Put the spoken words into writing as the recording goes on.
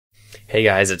Hey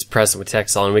guys, it's Preston with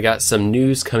TechSolid, and we got some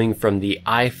news coming from the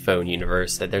iPhone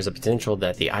universe that there's a potential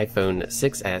that the iPhone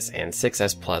 6s and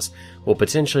 6s Plus will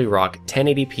potentially rock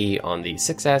 1080p on the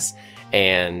 6s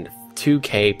and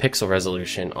 2K pixel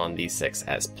resolution on the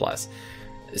 6s Plus.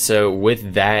 So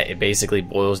with that, it basically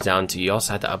boils down to you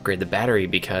also have to upgrade the battery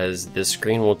because the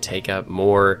screen will take up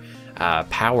more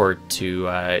power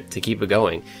to keep it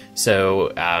going. So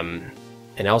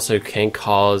and also can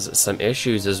cause some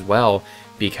issues as well,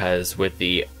 because with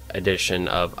the addition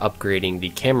of upgrading the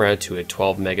camera to a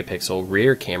 12 megapixel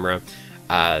rear camera,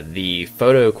 the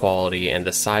photo quality and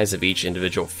the size of each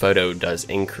individual photo does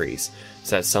increase.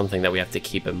 So that's something that we have to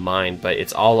keep in mind, but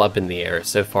it's all up in the air.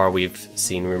 So far we've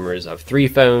seen rumors of 3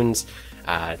 phones,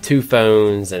 2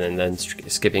 phones, and then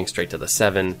skipping straight to the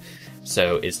 7.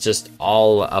 So it's just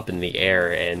all up in the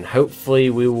air, and hopefully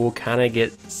we will kind of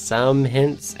get some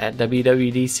hints at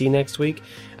WWDC next week.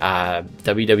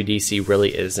 WWDC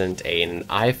really isn't an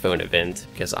iPhone event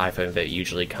because iPhone event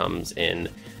usually comes in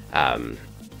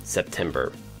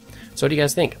September. So what do you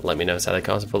guys think? Let me know inside the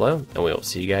comments below, and we'll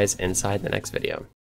see you guys inside the next video.